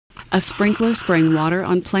A sprinkler spraying water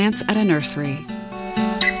on plants at a nursery.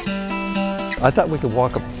 I thought we could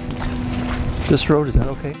walk up this road. Is that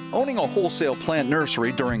okay? Owning a wholesale plant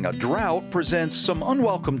nursery during a drought presents some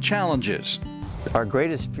unwelcome challenges. Our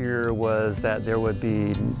greatest fear was that there would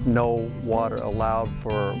be no water allowed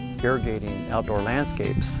for irrigating outdoor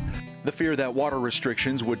landscapes. The fear that water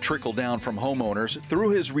restrictions would trickle down from homeowners through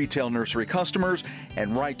his retail nursery customers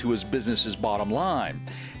and right to his business's bottom line.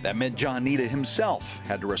 That meant John Nita himself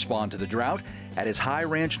had to respond to the drought at his High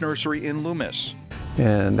Ranch nursery in Loomis.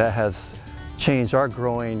 And that has changed our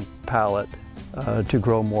growing palette to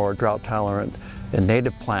grow more drought-tolerant and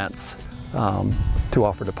native plants to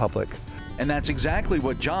offer to public. And that's exactly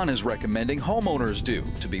what John is recommending homeowners do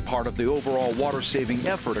to be part of the overall water-saving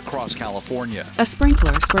effort across California. A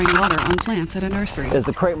sprinkler spraying water on plants at a nursery. Is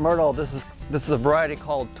the crepe myrtle. This is a variety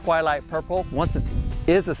called Twilight Purple. Once it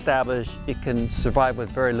is established, it can survive with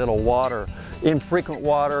very little water. Infrequent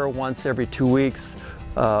water once every 2 weeks.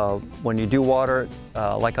 When you do water,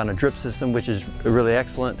 like on a drip system, which is really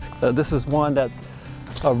excellent. This is one that's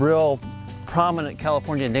a real prominent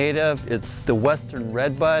California native. It's the western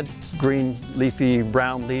redbud, green leafy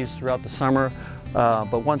brown leaves throughout the summer.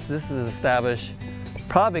 But once this is established,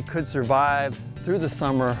 probably could survive through the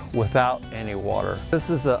summer without any water. This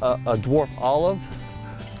is a dwarf olive.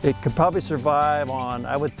 It could probably survive on,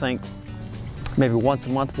 I would think, maybe once a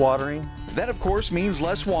month watering. That, of course, means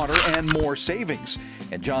less water and more savings.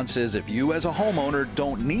 And John says if you as a homeowner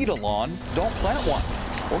don't need a lawn, don't plant one.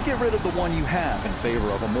 Or get rid of the one you have in favor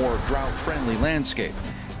of a more drought-friendly landscape.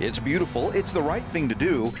 It's beautiful, it's the right thing to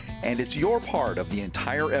do, and it's your part of the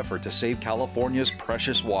entire effort to save California's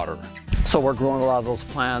precious water. So we're growing a lot of those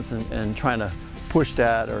plants and trying to push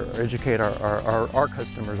that or educate our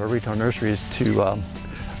customers, our retail nurseries, to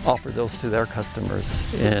offer those to their customers.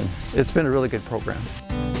 And it's been a really good program.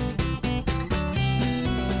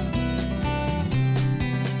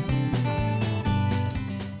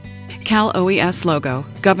 Cal OES logo,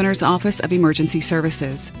 Governor's Office of Emergency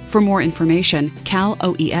Services. For more information,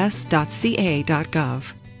 caloes.ca.gov.